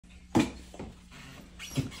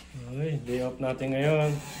Okay, day off natin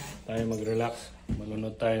ngayon. Tayo mag-relax.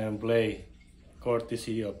 Manonood tayo ng play.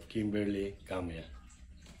 Courtesy of Kimberly Camia.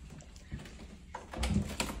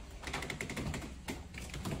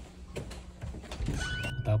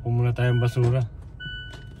 Tapon muna tayong basura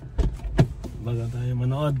bago tayo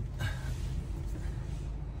manood.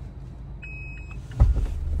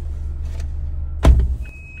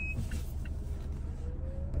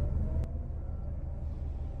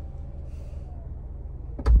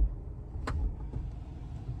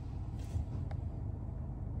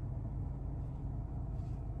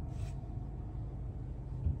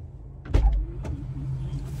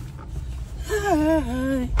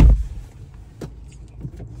 Hi.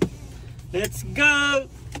 Let's go!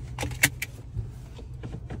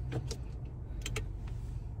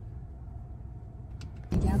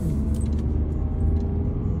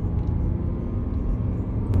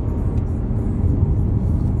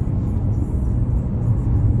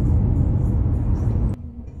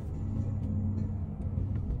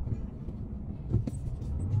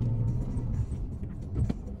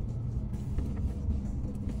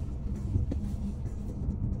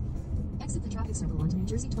 Exit the traffic circle onto New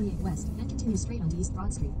Jersey 28 West and continue straight onto East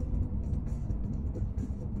Broad Street.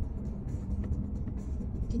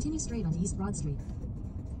 Continue straight onto East Broad Street.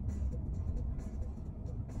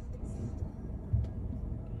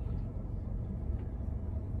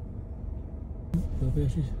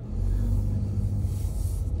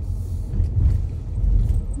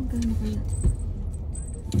 Magkano kaya?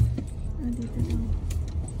 Dito lang.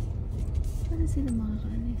 Para sila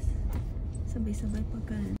makakaalis. Sabay-sabay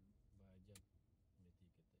pagkaan.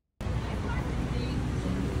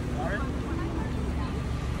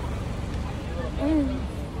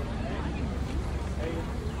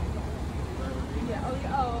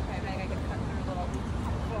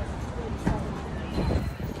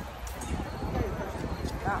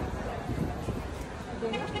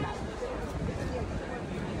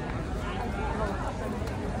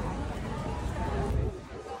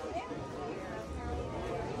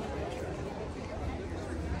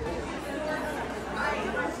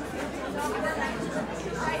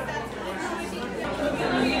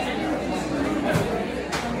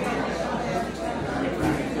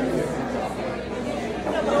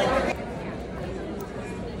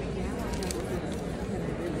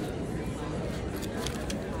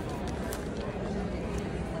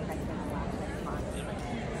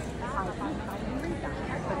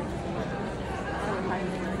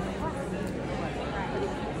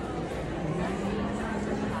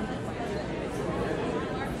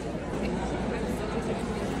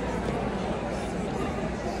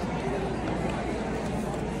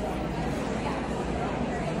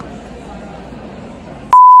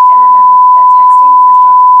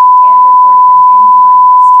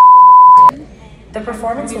 The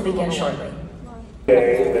performance will begin shortly. One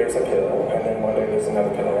day there's a pill, and then one day there's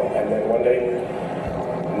another pill, and then one day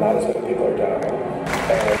not as many people are dying.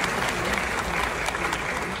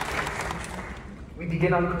 We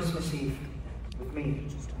begin on Christmas Eve with me,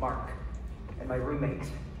 Mark, and my roommate,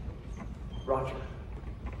 Roger.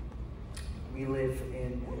 We live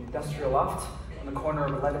in an industrial loft on the corner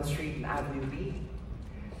of 11th Street and Avenue B.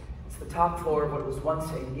 It's the top floor of what was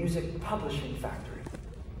once a music publishing factory.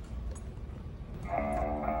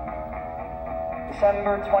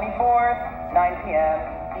 December 24th, 9 p.m.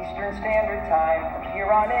 Eastern Standard Time. From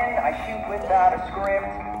here on in, I shoot without a script.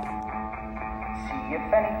 See if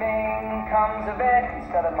anything comes of it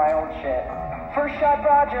instead of my old shit. First shot,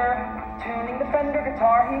 Roger, tuning the Fender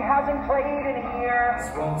guitar he hasn't played in a year.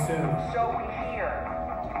 Wrong tune. So we hear.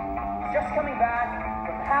 He's just coming back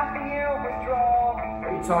from half a year of withdrawal.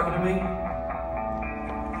 Are you talking to me?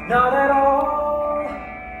 Not at all.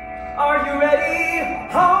 Are you ready?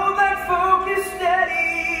 Hold that focus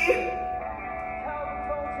steady. Tell the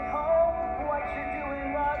folks at home what you're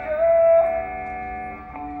doing, Roger.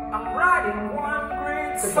 I'm writing one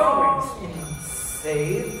great song.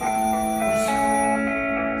 Save.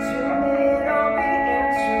 Zoom in on the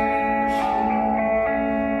answering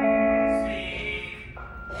machine.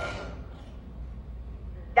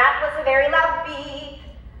 That was a very loud beep.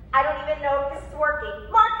 I don't even know if this is working.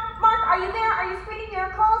 Mark, are you there? Are you screening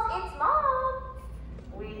your calls? It's Mom.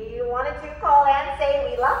 We wanted to call and say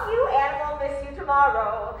we love you and we'll miss you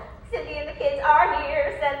tomorrow. Cindy and the kids are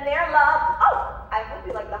here, send their love. Oh, I hope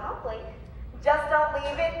you like the hot plate. Just don't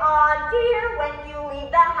leave it on, dear, when you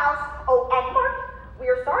leave the house. Oh, and Mark,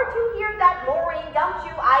 we're sorry to hear that Maureen dumped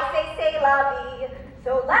you. I say la vie.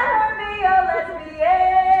 So let her be a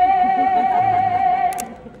lesbian.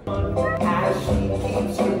 As she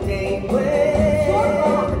keeps her day with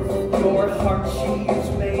your heart she is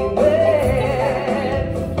made with.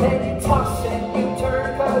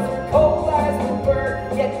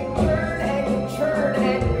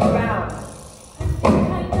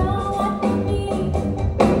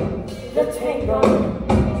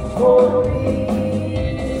 for me.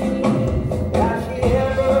 Has she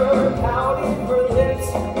ever pouted her lips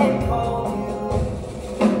and called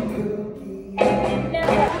you Cookie?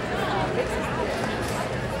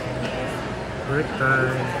 Break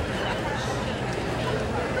time.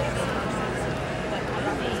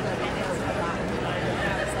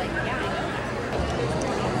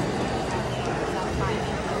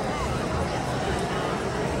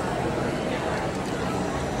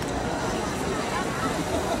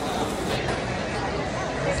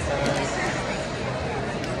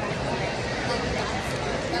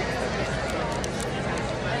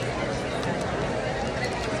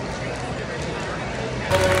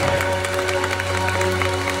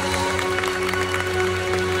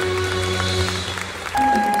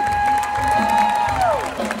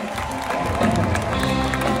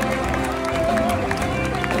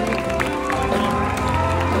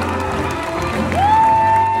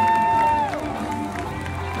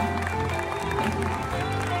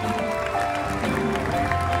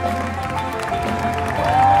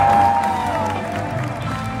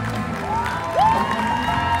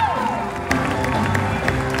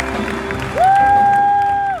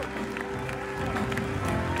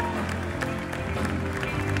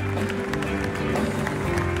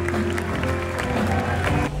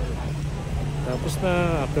 Tapos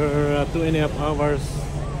na after 2.5 hours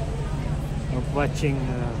of watching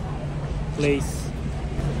plays.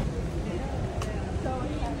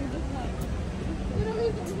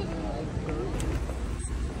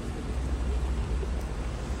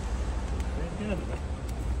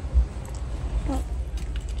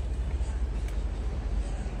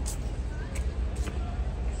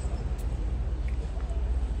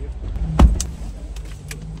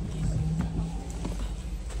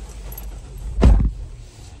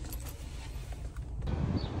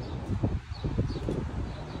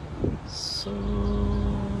 So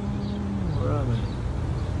marami.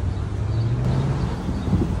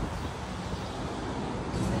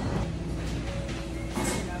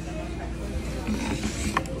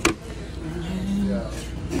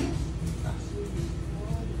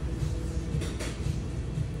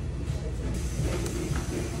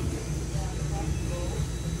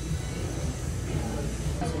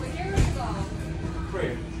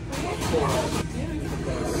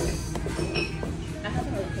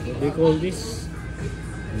 What do you call this?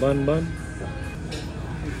 Bun bun?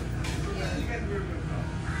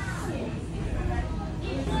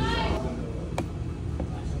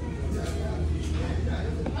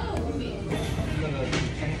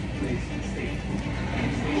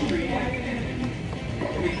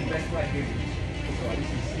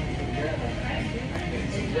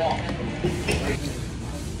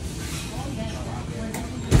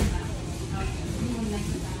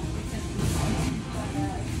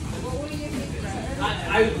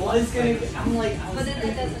 I was gonna, I'm like,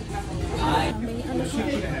 May ano siya.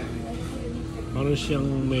 Parang siyang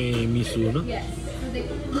may miso, no?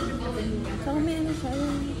 Saka may ano siya.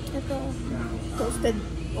 Yung ito. Toasted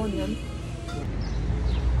onion.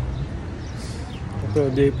 Ito,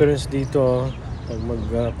 difference dito, pag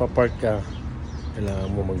magpa-park ka,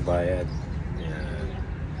 kailangan mo magbayad. Yan.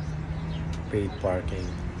 Paid parking.